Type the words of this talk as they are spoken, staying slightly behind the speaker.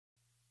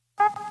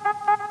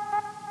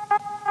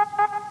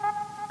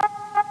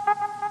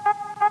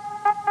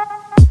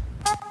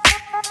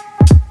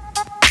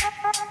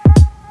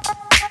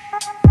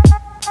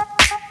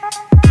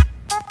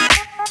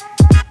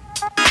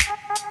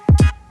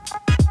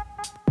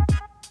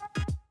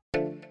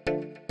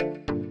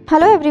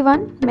Hello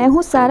everyone, मैं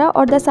हूँ सारा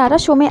और द सारा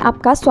शो में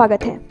आपका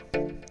स्वागत है।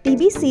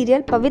 टीवी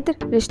सीरियल पवित्र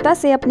रिश्ता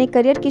से अपने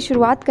करियर की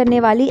शुरुआत करने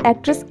वाली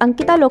एक्ट्रेस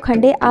अंकिता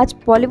लोखंडे आज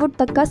बॉलीवुड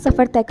तक का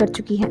सफ़र तय कर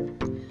चुकी हैं।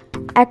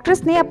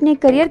 एक्ट्रेस ने अपने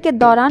करियर के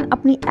दौरान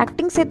अपनी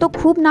एक्टिंग से तो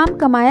खूब नाम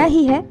कमाया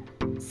ही है,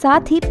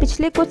 साथ ही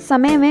पिछले कुछ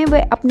समय में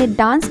वे अपने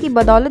डांस की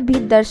बदौलत भी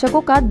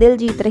दर्शकों का दिल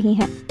जीत रही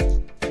हैं।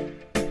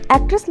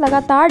 एक्ट्रेस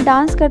लगातार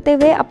डांस करते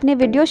हुए अपने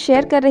वीडियो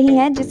शेयर कर रही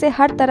हैं, जिसे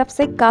हर तरफ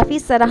से काफ़ी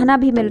सराहना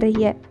भी मिल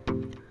रही है।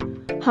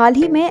 हाल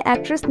ही में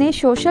एक्ट्रेस ने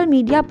सोशल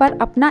मीडिया पर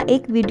अपना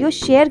एक वीडियो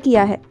शेयर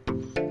किया है,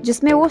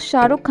 जिसमें वो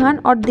शाहरुख खान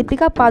और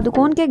दीपिका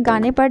पादुकोण के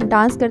गाने पर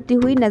डांस करती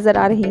हुई नजर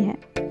आ रही हैं।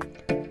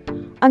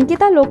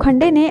 अंकिता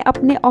लोखंडे ने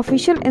अपने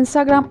ऑफिशियल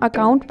इंस्टाग्राम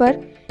अकाउंट पर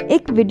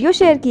एक वीडियो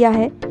शेयर किया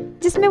है,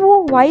 जिसमें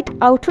वो व्हाइट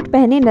आउटफिट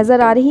पहने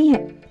नजर आ रही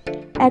हैं।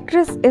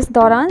 एक्ट्रेस इस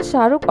दौरान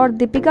शाहरुख और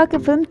दीपिका की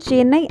फिल्म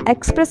चेन्नई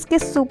एक्सप्रेस के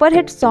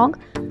सुपरहिट सॉन्ग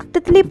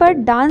तितली पर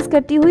डांस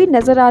करती हुई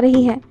नजर आ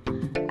रही हैं।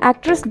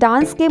 एक्ट्रेस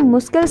डांस के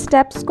मुश्किल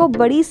स्टेप्स को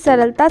बड़ी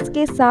सरलता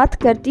के साथ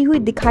करती हुई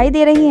दिखाई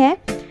दे रही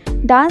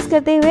हैं। डांस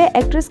करते हुए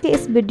एक्ट्रेस के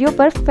इस वीडियो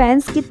पर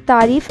फैंस की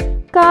तारीफ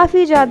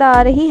काफ़ी ज़्यादा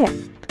आ रही है।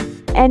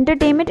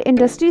 एंटरटेनमेंट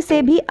इंडस्ट्री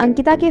से भी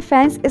अंकिता के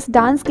फैंस इस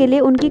डांस के लिए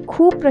उनकी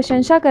खूब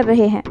प्रशंसा कर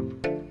रहे हैं।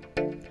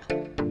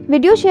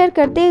 वीडियो शेयर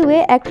करते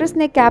हुए एक्ट्रेस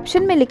ने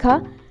कैप्शन में लिखा,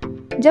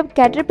 जब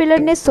कैटरपिलर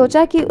ने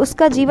सोचा कि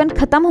उसका जीवन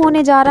खत्म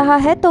होने जा रहा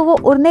है तो वो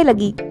उड़ने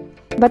लगी।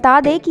 बता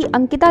दें कि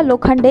अंकिता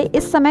लोखंडे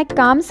इस समय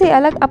काम से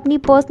अलग अपनी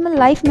पर्सनल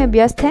लाइफ में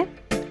व्यस्त हैं।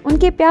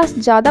 उनके पास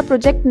ज़्यादा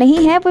प्रोजेक्ट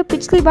नहीं है। वो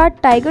पिछली बार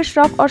टाइगर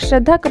श्रॉफ और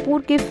श्रद्धा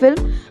कपूर की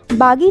फिल्म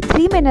बागी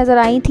 3 में नजर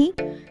आई थी।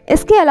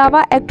 इसके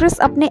अलावा एक्ट्रेस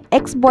अपने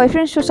एक्स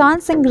बॉयफ्रेंड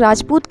सुशांत सिंह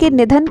राजपूत के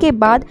निधन के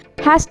बाद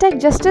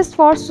 #जस्टिस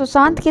फॉर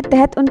सुशांत के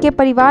तहत उनके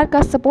परिवार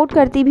का सपोर्ट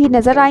करती भी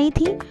नजर आई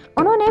थी।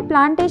 उन्होंने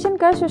प्लांटेशन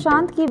कर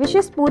सुशांत की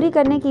विशेष पूरी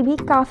करने की भी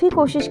काफ़ी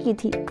कोशिश की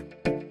थी।